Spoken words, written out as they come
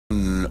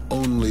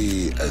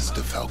only as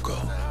DeFalco.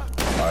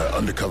 Our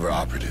undercover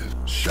operative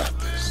shot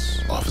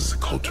this off of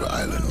Socotra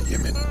Island,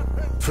 Yemen.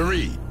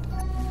 Fareed.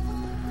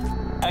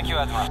 Thank you,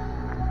 Admiral.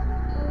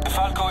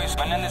 DeFalco is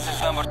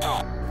Menendez's number 2.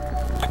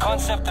 The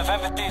concept of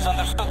empathy is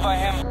understood by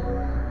him,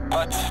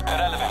 but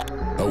irrelevant.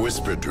 A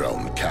whisper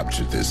drone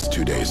captured this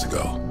 2 days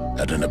ago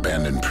at an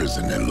abandoned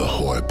prison in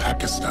Lahore,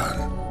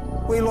 Pakistan.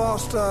 We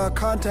lost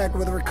contact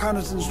with a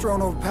reconnaissance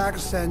drone over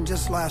Pakistan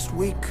just last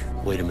week.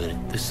 Wait a minute.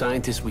 The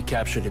scientists we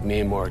captured at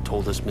Myanmar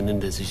told us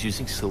Menendez is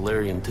using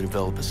Celerium to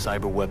develop a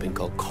cyber weapon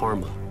called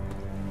Karma.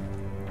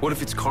 What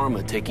if it's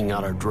Karma taking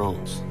out our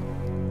drones?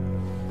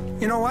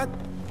 You know what?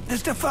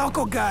 This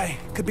DeFalco guy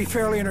could be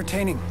fairly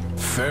entertaining.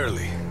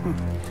 Fairly?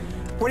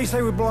 What do you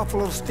say we blow off a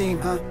little steam,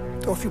 huh?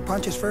 Throw a few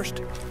punches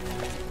first?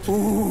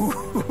 Ooh.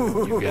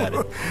 You got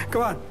it.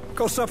 Come on,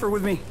 go suffer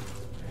with me.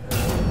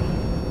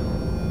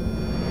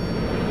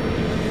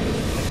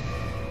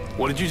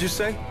 What did you just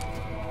say?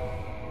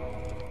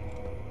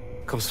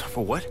 Come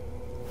suffer what?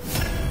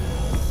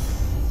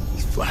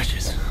 These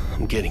flashes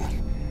I'm getting.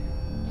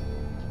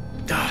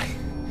 Die.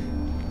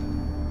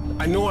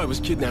 I know I was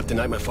kidnapped the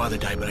night my father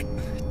died, but I could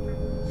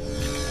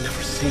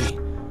never see.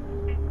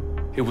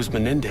 It was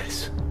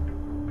Menendez.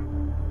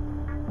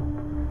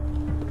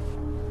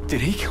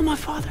 Did he kill my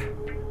father?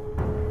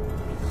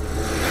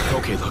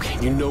 Okay, look,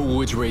 you know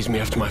Woods raised me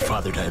after my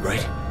father died,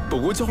 right?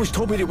 But Woods always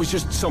told me it was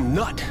just some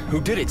nut who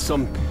did it,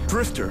 some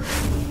drifter.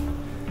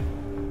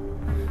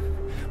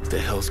 What the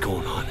hell's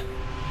going on?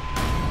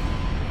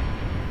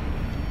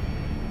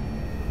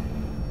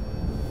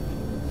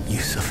 You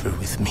suffer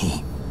with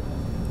me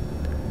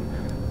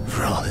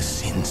for all the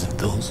sins of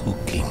those who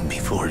came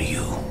before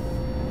you.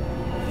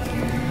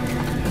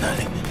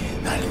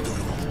 Dale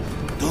duro.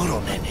 Duro,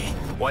 nene.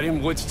 Why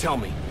didn't Woods tell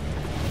me?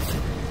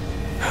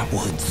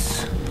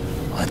 Woods,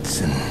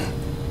 Hudson.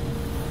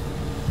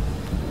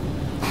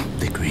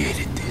 They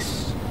created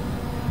this.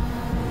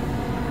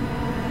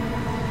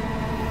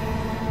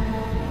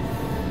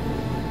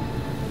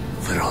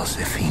 For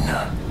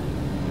Josefina.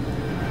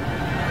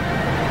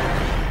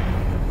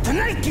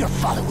 Tonight your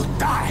father will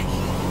die.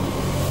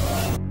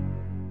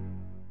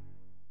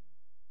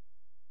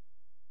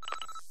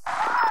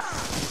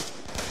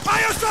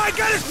 ISI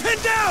got us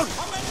pinned down!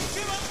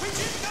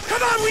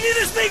 Come on, we need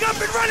this thing up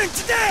and running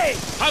today!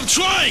 I'm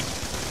trying!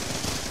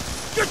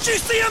 Your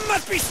GCM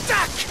must be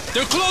stuck!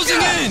 They're closing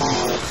in!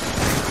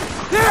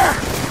 There!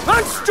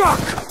 Unstuck!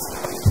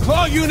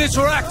 All units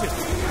are active.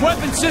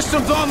 Weapon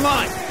systems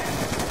online.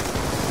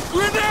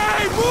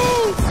 Grenade,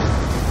 move!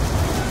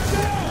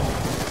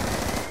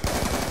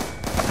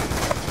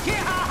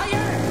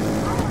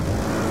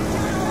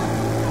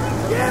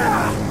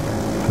 Yeah!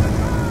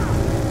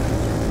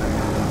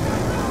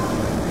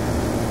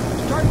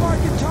 Start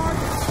marking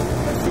targets.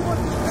 Let's see what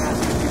this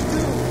bastard can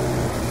do.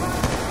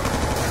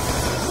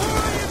 More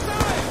on your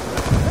side!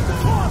 It's a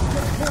loss,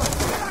 checkpoint!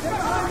 Get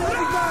behind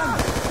every gun!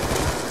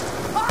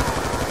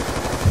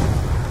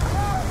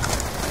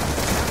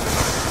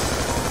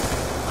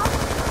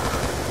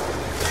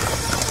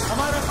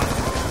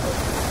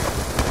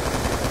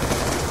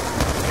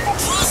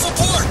 Full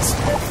support!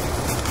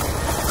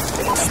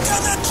 Take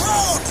down that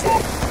drone!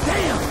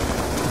 Damn!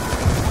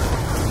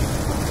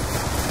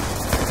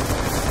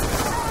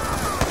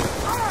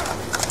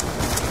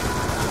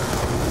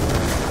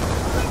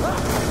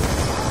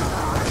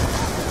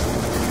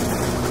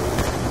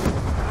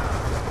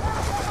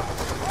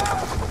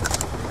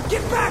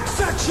 Get back,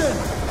 section!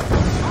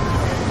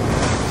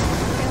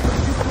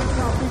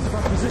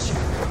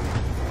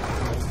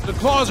 The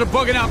claws are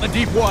bugging out in the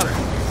deep water.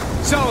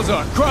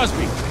 Salazar,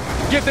 Crosby,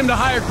 get them to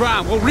higher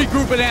ground. We'll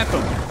regroup at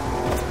Anthem.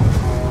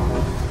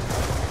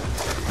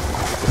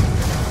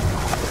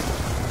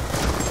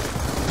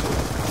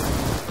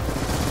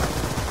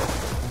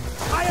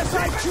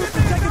 ISI troops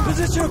are taking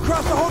position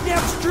across the whole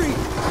damn street!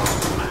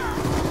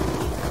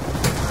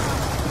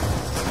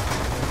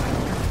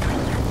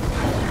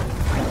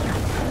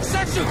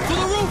 Section, to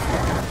the roof!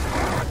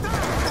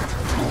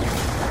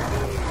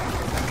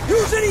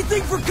 Use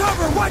anything for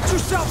cover! Watch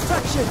yourself,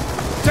 section!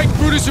 Take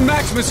Brutus and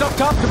Maximus up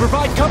top to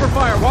provide cover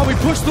fire while we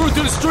push through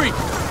to the street.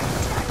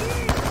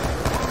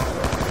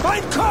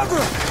 Find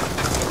cover!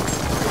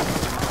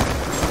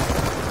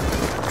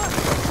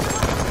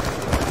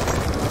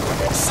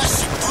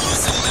 Section,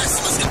 Brutus and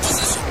Maximus in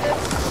position.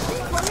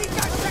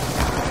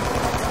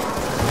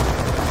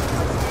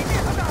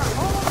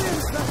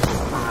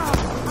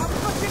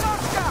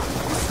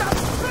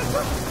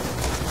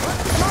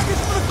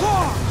 Targets for the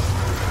car!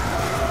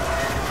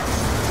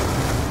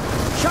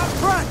 Shot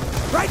front!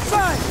 Right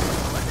side!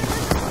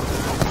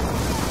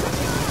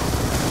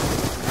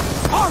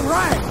 All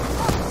right!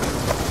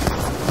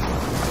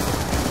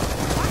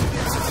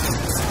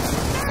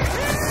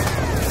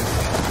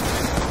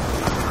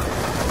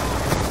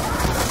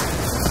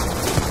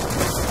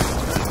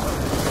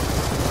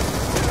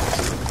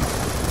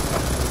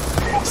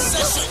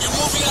 Section, you're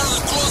moving out of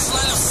the close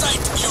line of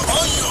sight. You're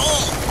on your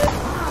own.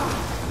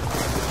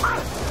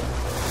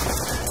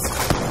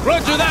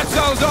 Roger that,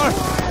 Salazar.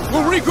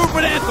 We'll regroup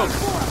at Anthem.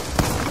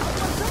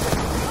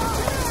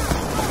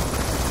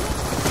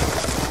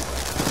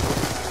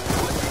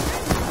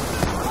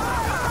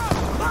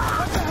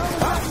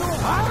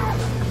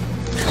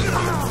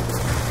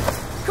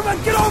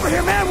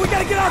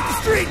 gotta get off the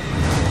street!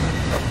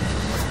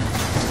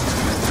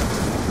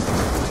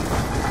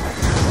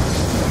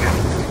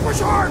 Push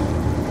hard!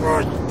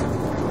 Push!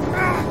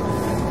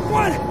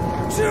 1,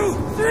 2,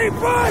 3,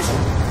 push!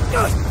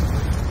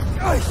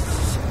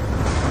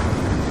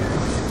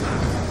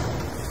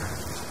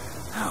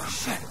 Oh,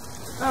 shit.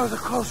 That was a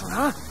close one,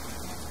 huh?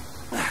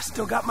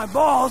 Still got my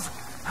balls.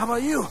 How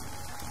about you?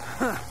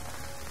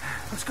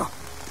 Let's go.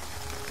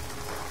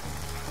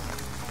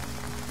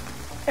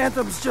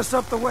 Anthem's just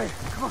up the way.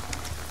 Come on.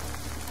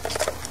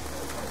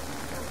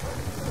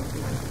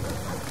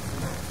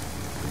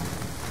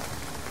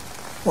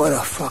 What a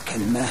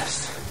fucking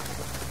mess.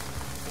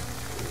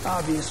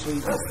 Obviously,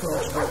 the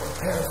folks were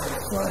prepared for the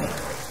flight.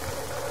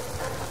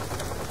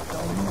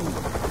 Don't move.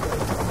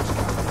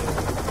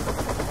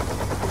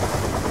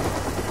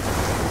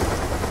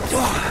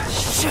 Oh,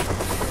 shit!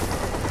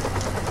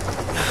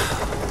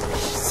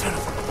 Son of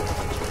a...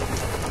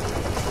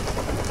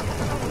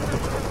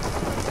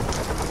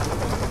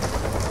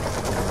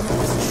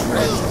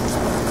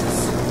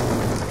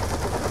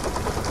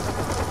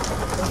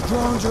 Those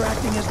drones are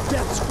acting as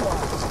death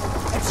squads,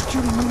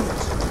 executing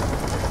units.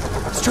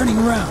 It's turning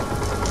around.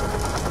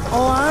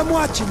 Oh, I'm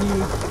watching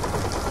you.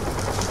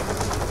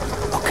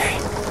 Okay,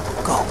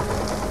 go.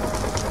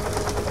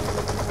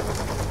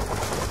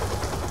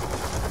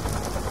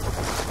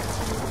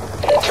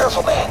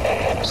 Careful,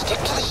 man. Stick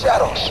to the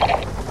shadows.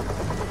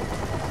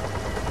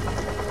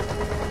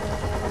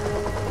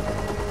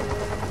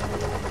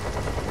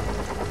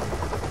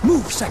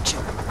 Move, section.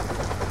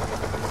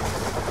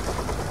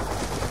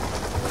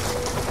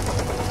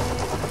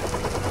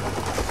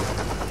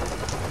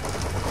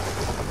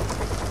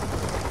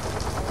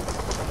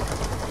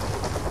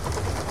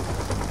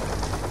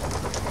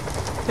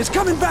 It's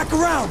coming back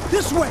around,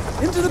 this way,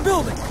 into the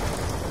building.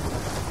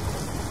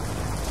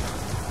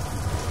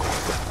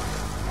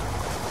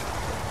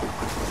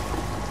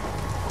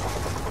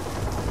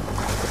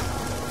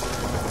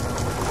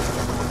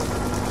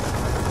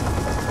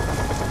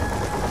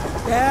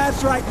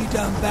 That's right, you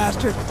dumb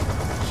bastard.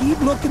 Keep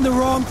looking the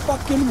wrong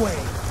fucking way.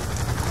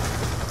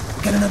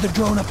 Got another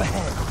drone up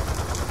ahead.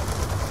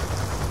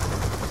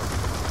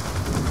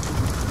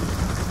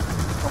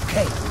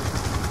 Okay,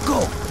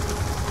 go.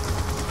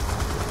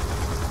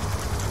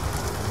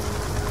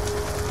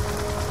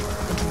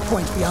 Entry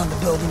point's beyond the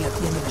building at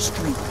the end of the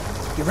street.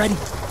 You ready?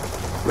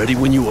 Ready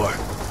when you are.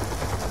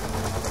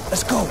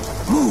 Let's go.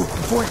 Move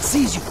before it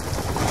sees you.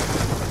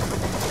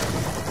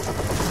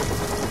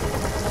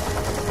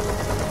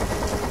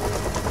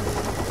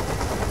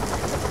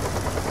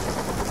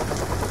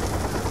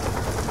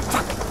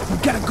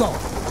 Gotta go.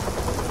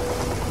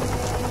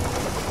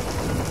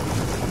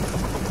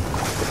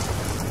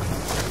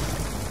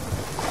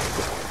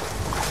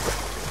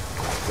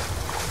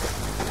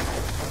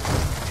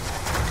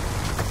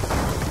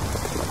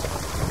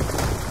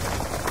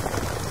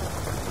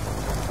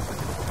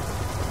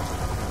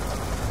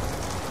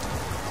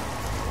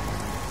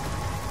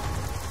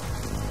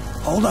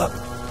 Hold up.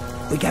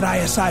 We got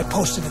ISI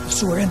posted at the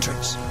sewer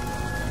entrance.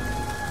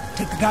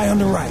 Take the guy on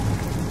the right.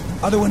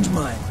 Other one's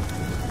mine.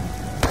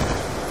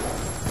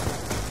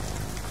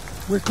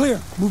 We're clear.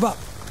 Move up.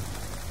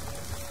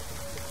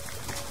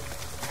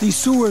 These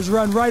sewers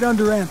run right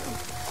under Anthem.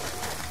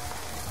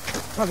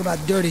 Talk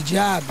about dirty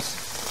jobs.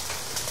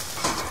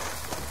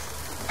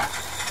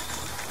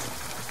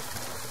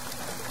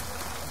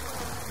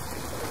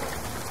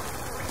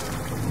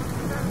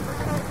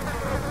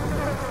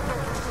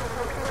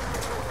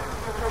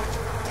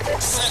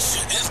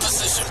 Session, in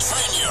position,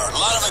 train yard, a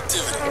lot of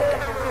activity.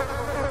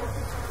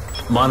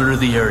 Monitor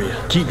the area.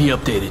 Keep me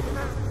updated.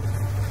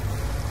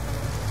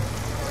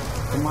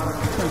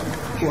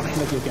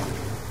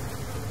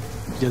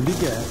 जल्दी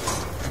क्या है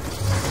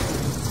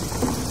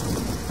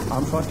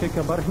आमतौर के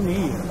खबर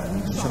नहीं है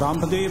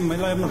शराबदी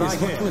मेला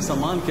में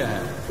सामान क्या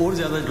है और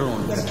ज्यादा drone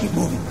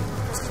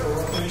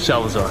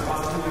Salazar,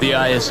 the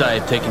ISI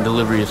have taken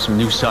delivery of some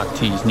new SOC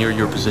Ts near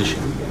your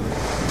position.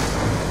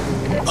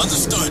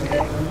 Understood.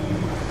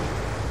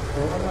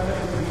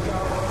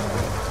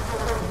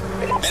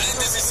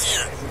 Menendez is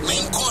here.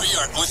 Main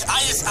courtyard with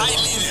ISI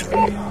leader.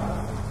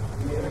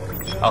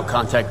 I'll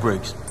contact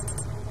Briggs.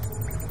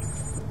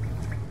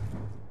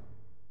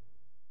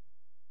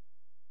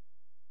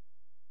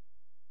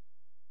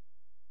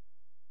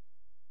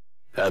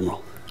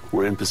 Admiral,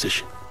 we're in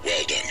position.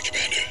 Well done,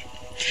 Commander.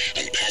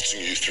 I'm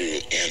patching you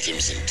through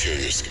Anthem's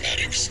interior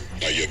schematics.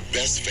 Now, your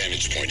best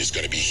vantage point is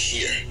going to be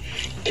here,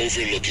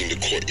 overlooking the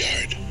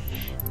courtyard.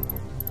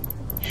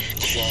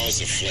 Claws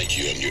will flank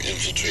you on your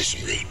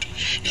infiltration route.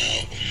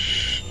 Now,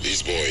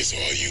 these boys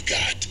are all you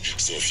got,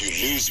 so if you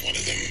lose one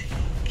of them,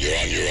 you're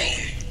on your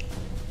own.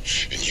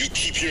 And you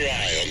keep your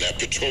eye on that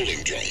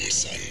patrolling drone,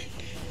 son.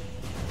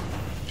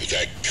 If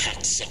that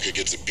cocksucker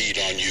gets a beat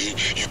on you,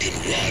 you can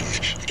run,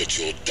 but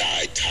you'll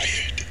die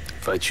tired.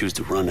 If I choose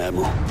to run,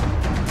 Admiral,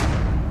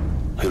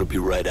 it'll be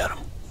right at him.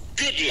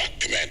 Good luck,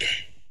 Commander.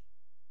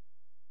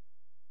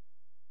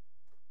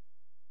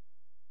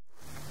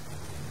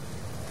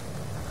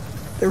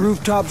 The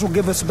rooftops will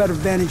give us a better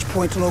vantage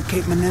point to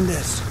locate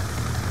Menendez.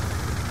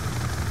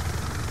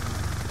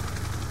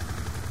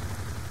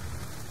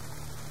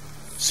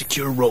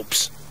 Secure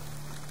ropes.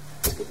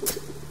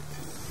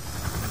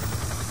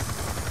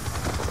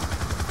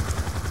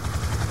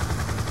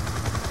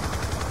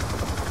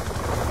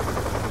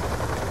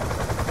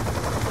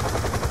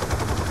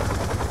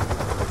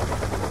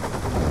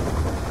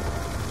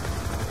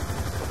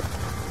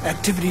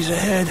 Activities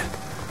ahead.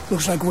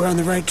 Looks like we're on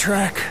the right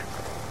track.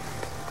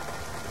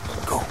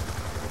 Go.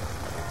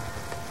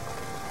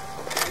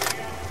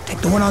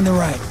 Take the one on the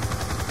right.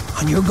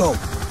 On your go.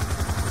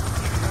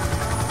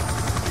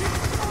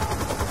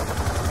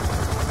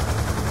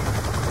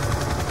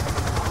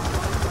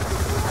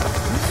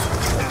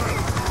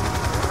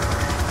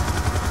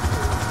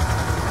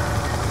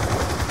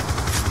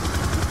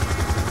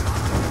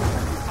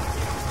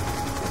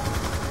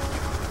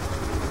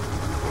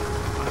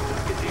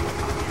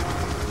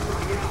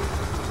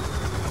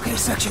 Okay,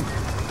 section.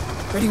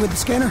 Ready with the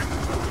scanner?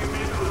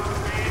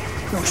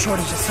 No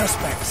shortage of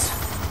suspects.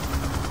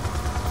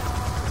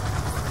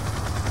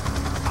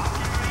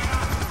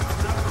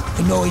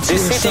 They know each The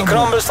city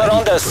crumbles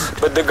around us,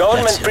 but the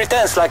government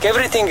pretends like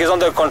everything is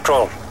under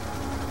control.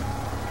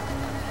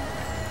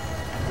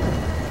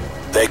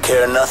 They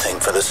care nothing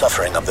for the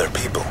suffering of their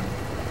people.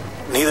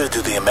 Neither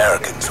do the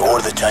Americans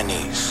or the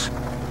Chinese.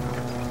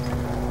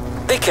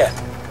 They care.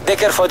 They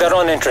care for their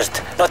own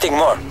interest, nothing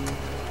more.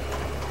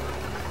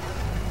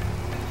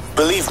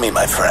 Believe me,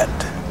 my friend,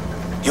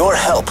 your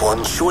help will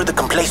ensure the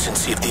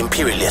complacency of the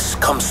Imperialists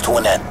comes to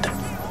an end.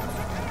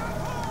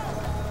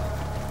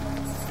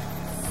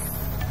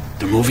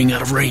 They're moving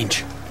out of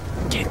range.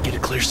 Can't get a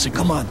clear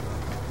signal. Come on.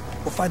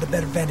 We'll find a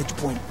better vantage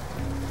point.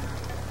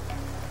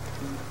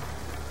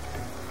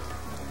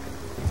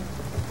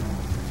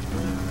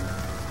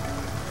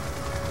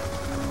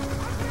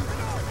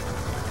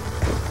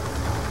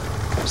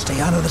 Stay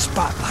out of the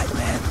spotlight,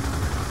 man.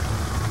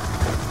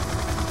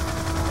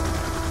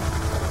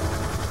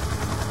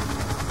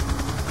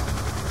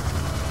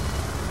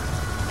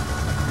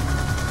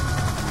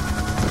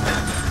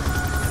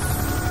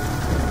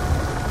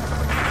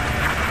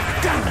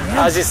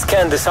 As it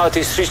scanned the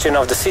southeast region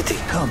of the city.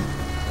 Come,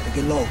 better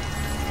get low.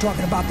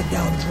 Talking about the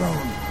downed drone.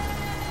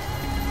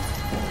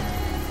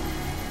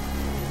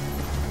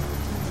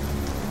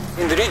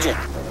 In the region.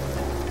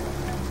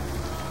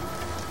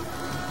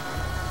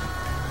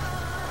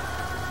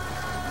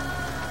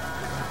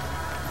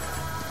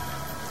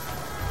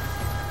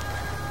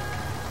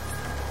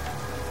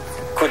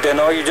 Could they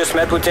know you just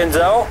met with Chen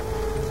Zhao?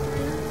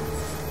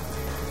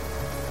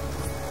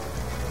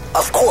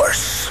 Of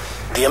course.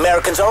 The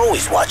Americans are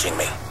always watching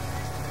me.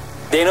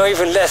 They know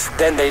even less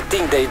than they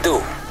think they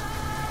do.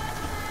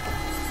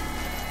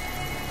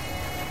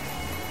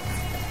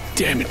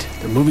 Damn it,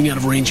 they're moving out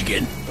of range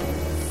again.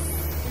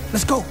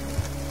 Let's go.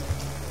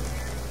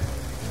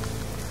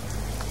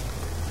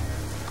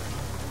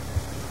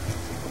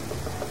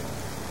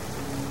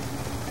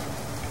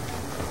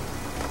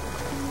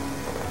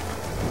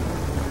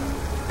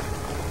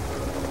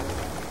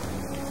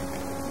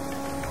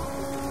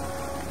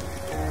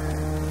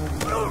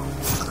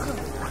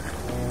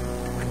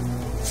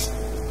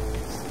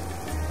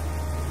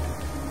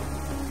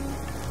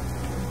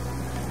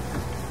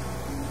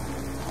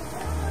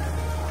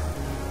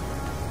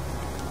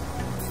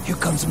 Here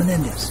comes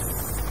Menendez.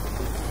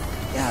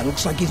 Yeah, it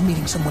looks like he's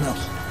meeting someone else.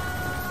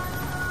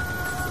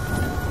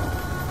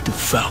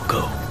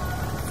 DeFalco.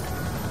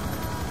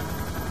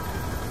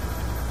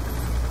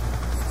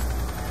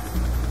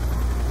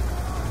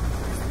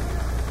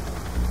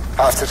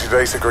 After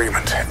today's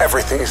agreement,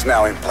 everything is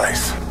now in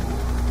place.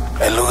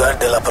 El lugar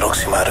de la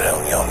próxima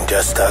reunión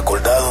ya está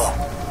acordado.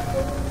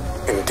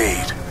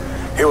 Indeed.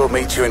 He will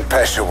meet you in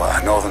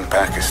Peshawar, northern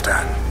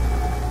Pakistan.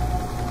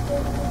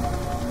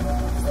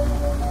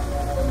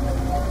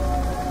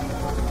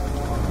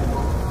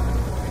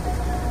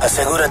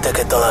 Asegúrate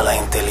que toda la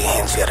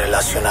inteligencia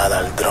relacionada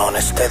al dron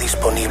esté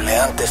disponible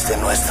antes de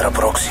nuestra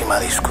próxima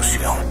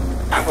discusión.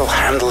 I will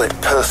handle it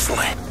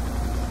personally.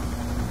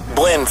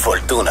 Buen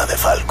fortuna,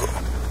 DeFalco.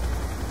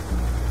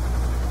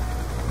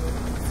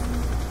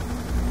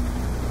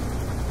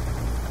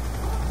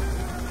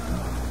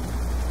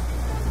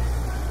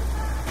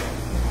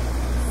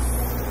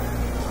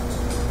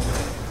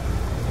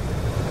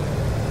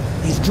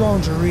 These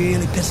drones are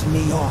really pissing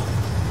me off.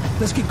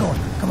 Let's get going.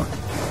 Come on.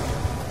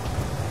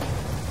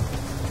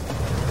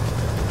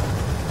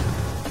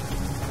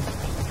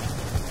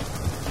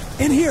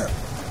 In here.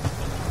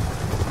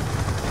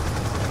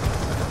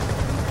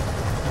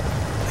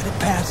 Let it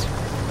pass.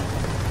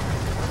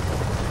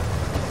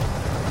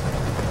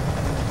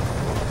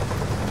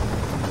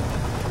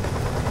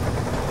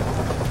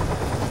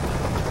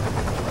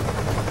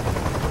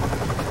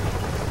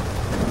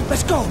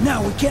 Let's go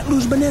now. We can't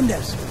lose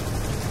Menendez.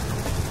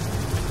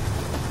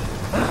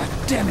 Ah,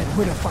 damn it.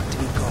 Where the fuck did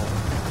he go?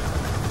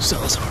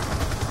 Salazar,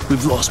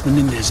 we've lost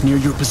Menendez near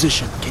your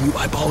position. Can you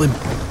eyeball him?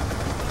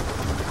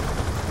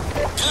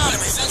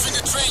 Enemies entering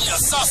the train, your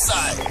south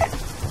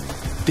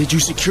side. Did you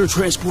secure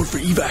transport for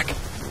evac?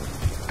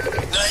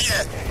 Not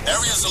yet.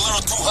 Area's a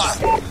little too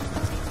hot.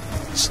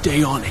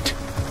 Stay on it.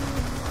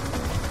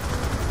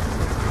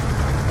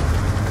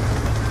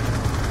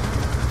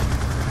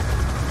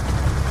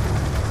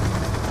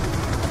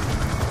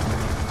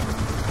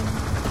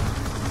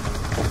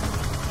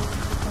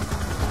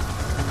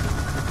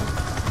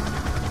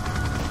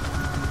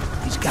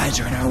 guys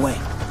are in our way.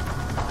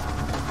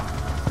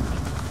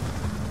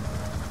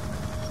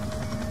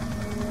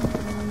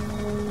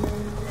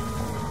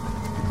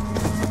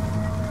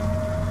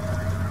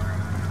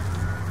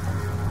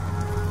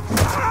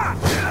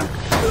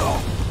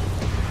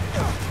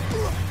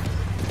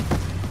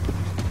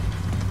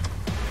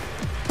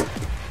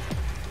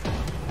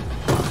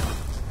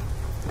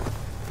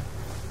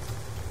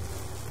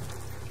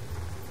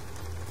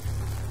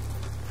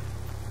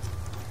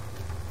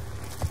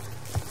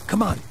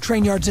 Come on,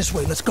 train yard's this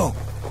way, let's go.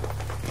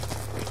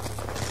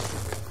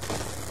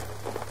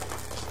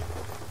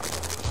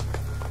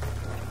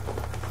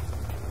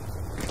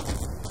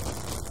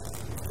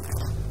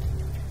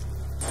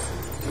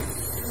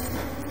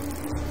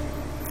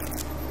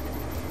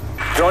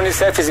 Drone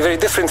itself is very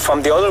different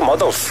from the other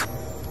models.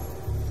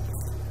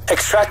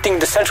 Extracting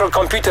the central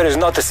computer is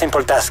not a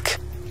simple task.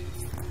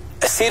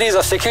 A series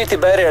of security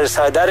barriers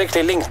are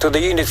directly linked to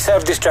the unit's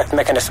self-destruct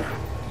mechanism.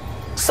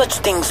 Such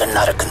things are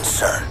not a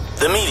concern.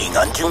 The meeting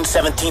on June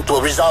 17th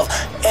will resolve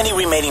any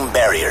remaining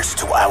barriers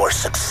to our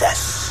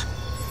success.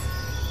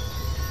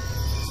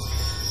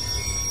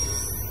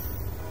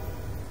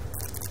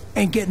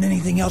 Ain't getting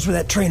anything else with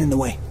that train in the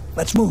way.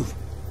 Let's move.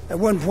 At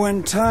one point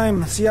in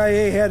time, the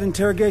CIA had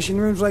interrogation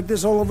rooms like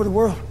this all over the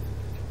world.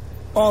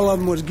 All of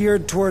them was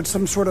geared towards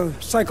some sort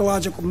of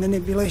psychological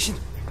manipulation.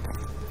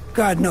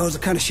 God knows the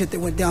kind of shit that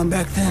went down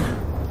back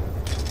then.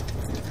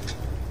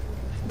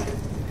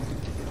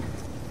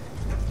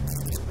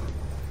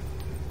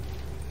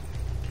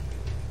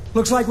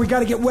 Looks like we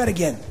gotta get wet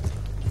again.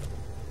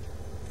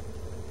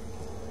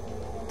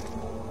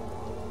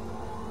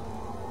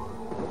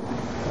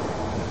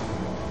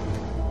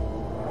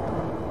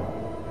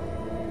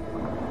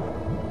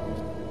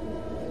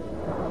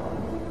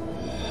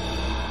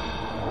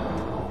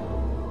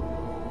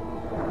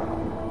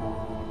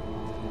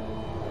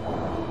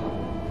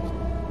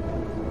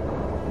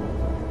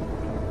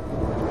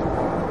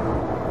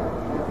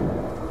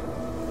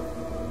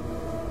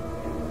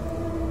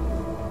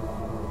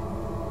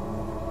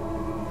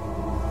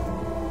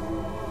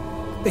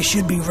 They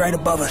should be right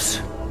above us.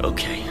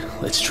 Okay,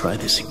 let's try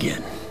this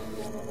again.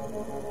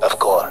 Of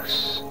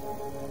course.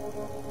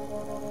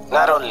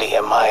 Not only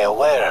am I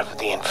aware of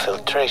the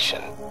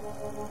infiltration,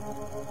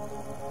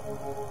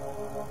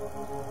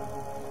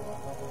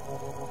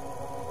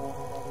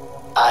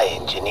 I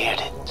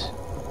engineered it.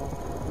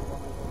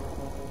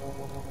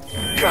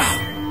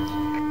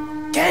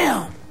 God.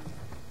 Damn!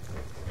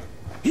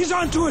 He's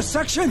onto a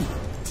section!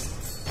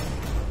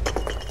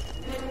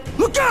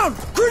 Look out!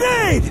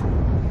 Grenade!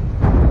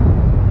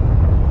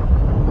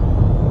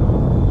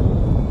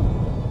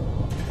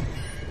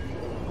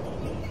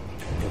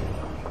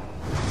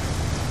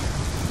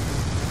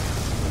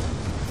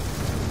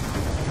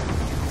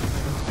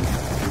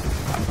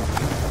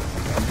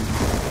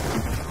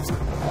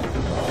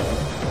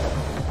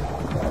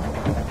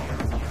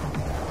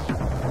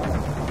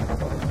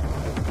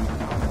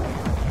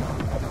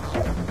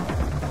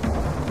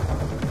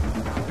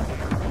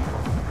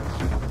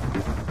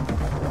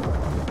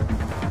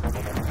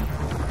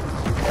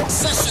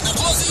 Session, they're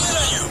closing in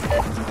on you!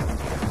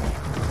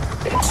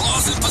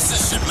 Claws in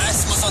position,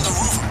 Maximus on the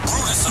roof,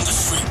 Brutus on the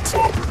street.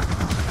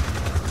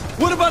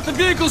 What about the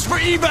vehicles for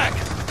evac?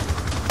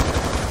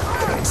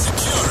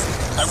 Secure.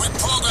 I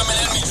reprogram an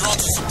enemy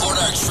drone to support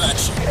our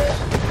extraction.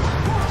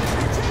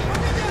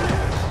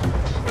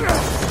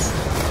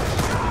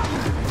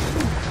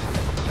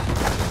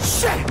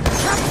 Shit!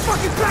 Half the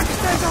fucking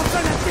Pakistan's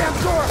outside that damn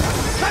door!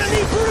 Gotta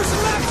need Brutus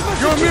and Maximus!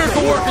 You're a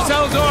miracle worker,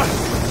 Salazar!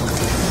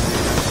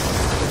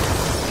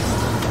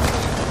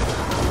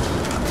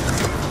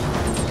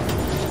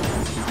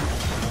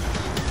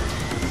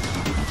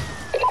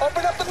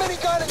 Open up the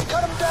minigun and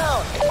cut him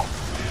down!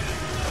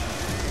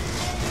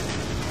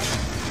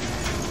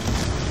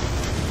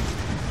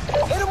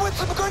 Hit him with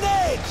some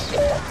grenades!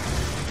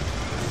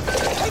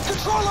 Take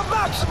control of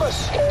Maximus!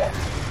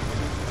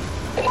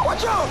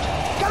 Watch out!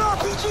 Got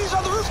RPGs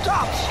on the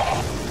rooftops!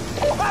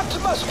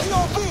 Maximus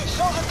POV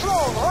shows a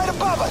drone right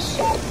above us!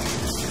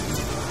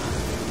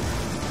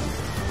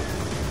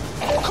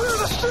 Clear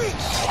the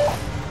streets!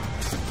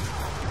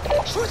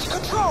 Switch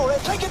control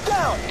and take it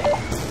down!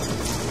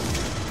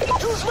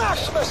 Use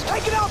Maximus!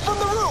 Take it out from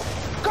the roof!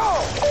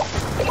 Go!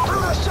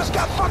 Brutus just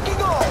got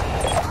fucking on!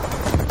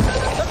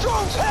 The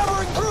drone's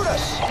hammering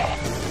Brutus!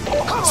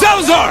 Come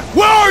Salazar! On,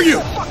 where are you?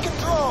 Fucking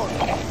drone!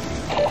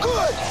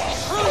 Good!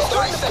 Really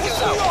starting to piss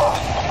me off!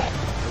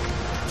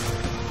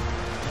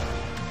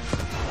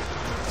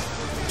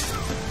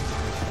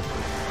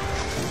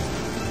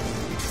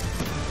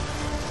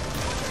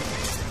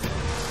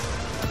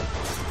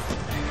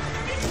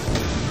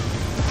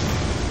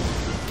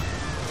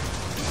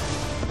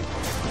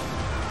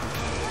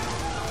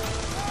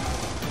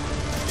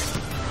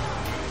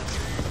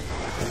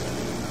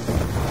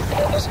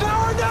 It's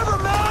now or never,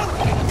 man!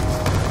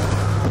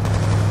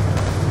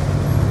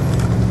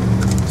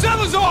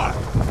 Salazar!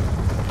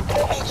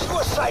 Need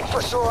suicide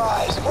for sore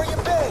eyes. Where you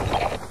been?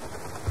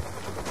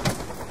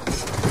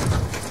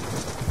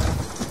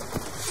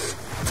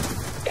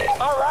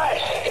 All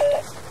right.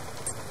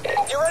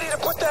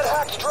 put that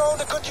hacked drone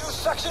to good use,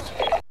 Section?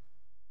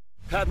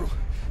 Admiral,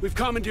 we've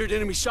commandeered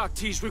enemy shock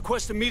Ts.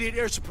 Request immediate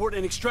air support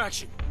and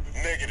extraction.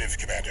 Negative,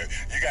 Commander.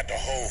 You got the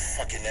whole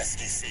fucking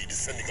SDC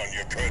descending on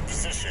your current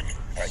position.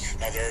 Right.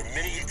 Now, there are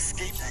many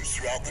escape routes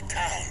throughout the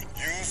town.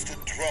 Use the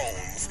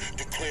drones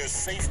to clear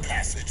safe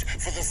passage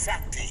for the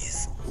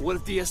Saktis. What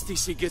if the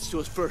SDC gets to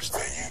us first?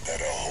 Well, you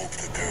better hope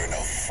that they're in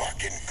a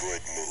fucking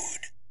good mood.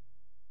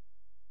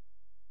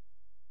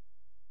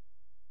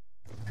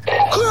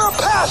 Clear a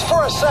pass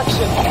for a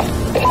section!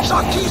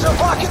 Saktis are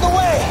blocking the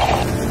way!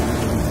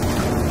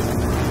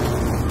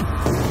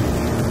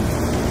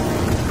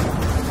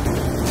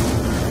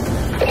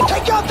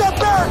 Take out that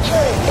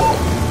barricade!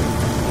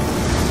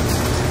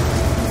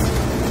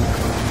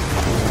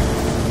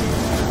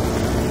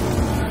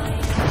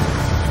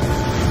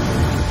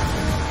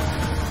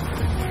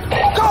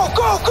 Go,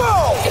 go, go!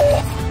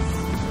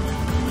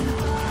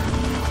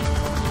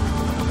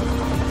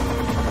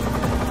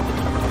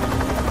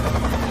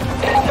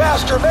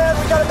 Faster, man,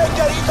 we gotta make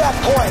that evac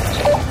point!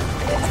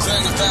 I'm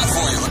clearing the path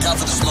for you. Look out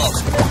for the smoke.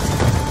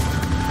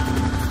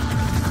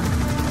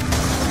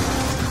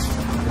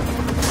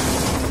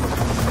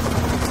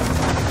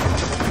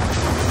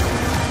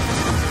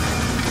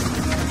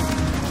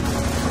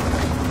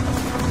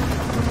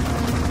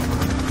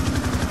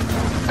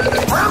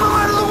 Ram them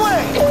out of the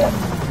way!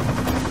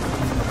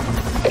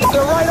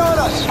 They're right on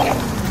us!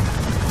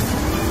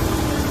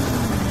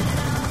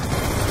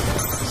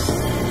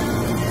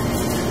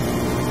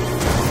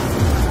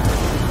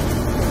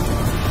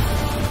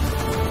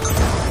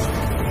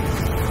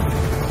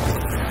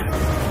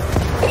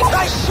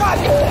 Nice shot!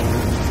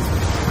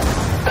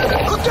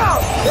 Look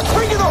out! It's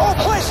bringing the whole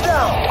place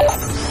down!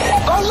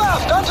 Go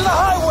left, onto the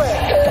highway!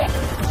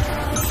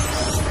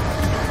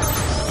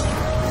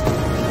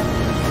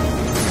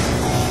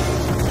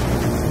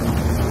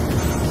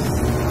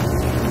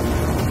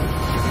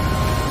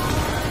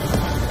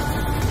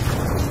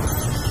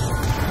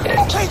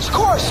 Change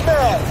course,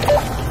 man!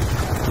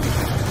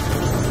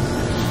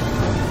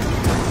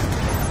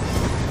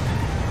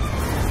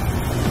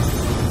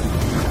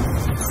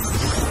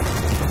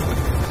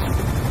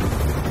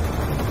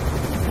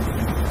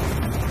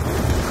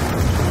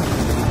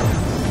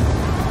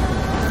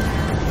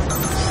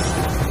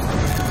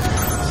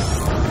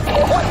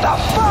 What the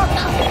fuck?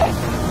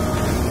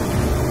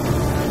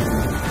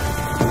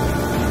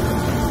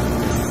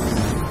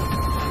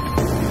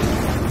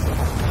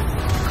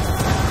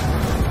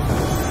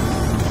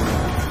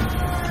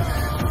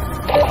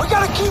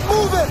 Keep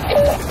moving!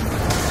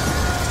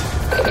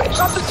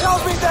 Something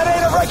tells me that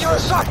ain't a regular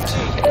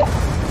Sakti.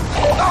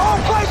 The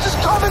whole place is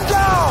coming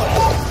down!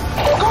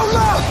 Go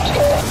left!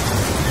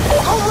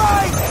 Go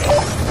right!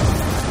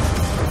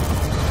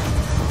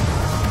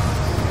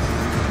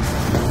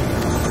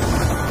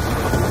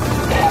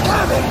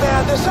 Damn it,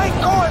 man, this ain't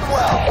going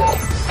well!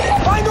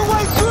 Find a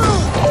way through!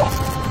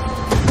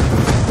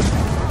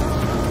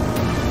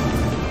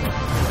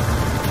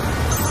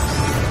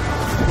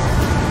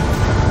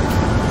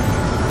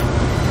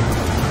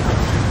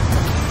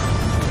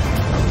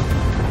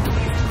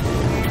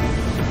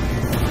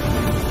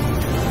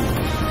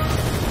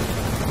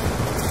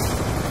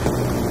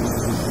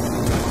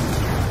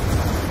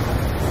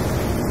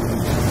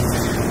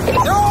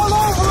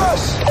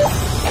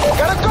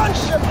 Got a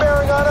gunship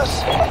bearing on us!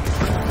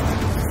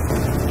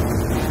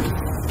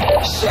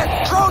 Shit!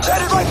 Drone's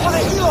headed right for the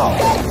helo!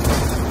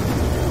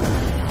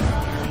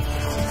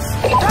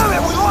 Damn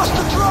it, we lost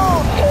the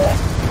drone!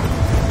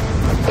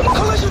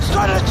 Collision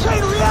started a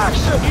chain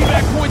reaction!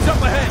 Evac points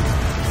up ahead!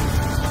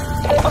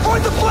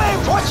 Avoid the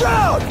flames! Watch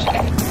out!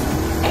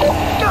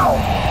 No!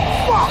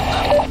 Fuck!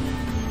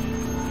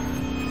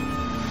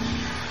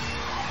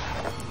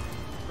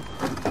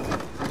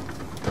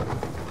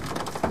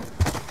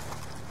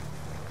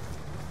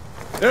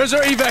 There's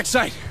our evac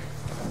site.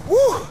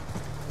 Woo!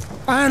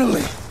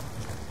 Finally.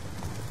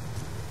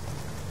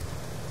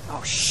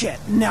 Oh shit,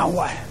 now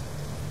what?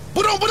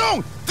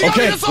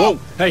 Okay, whoa,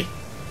 hey.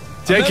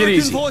 Take it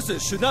easy. American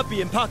forces should not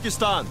be in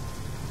Pakistan.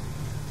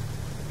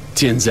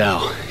 Tian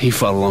Zhao, he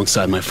fought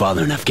alongside my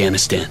father in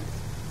Afghanistan.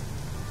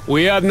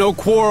 We have no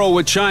quarrel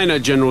with China,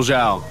 General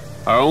Zhao.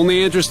 Our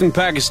only interest in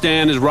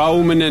Pakistan is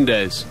Raul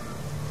Menendez.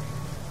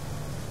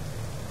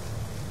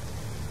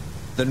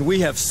 Then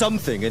we have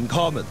something in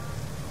common.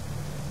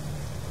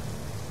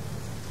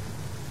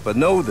 But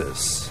know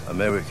this,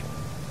 American.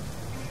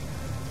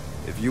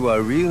 If you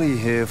are really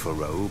here for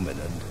Raul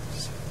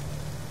Menendez,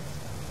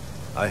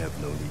 I have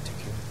no need to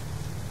kill.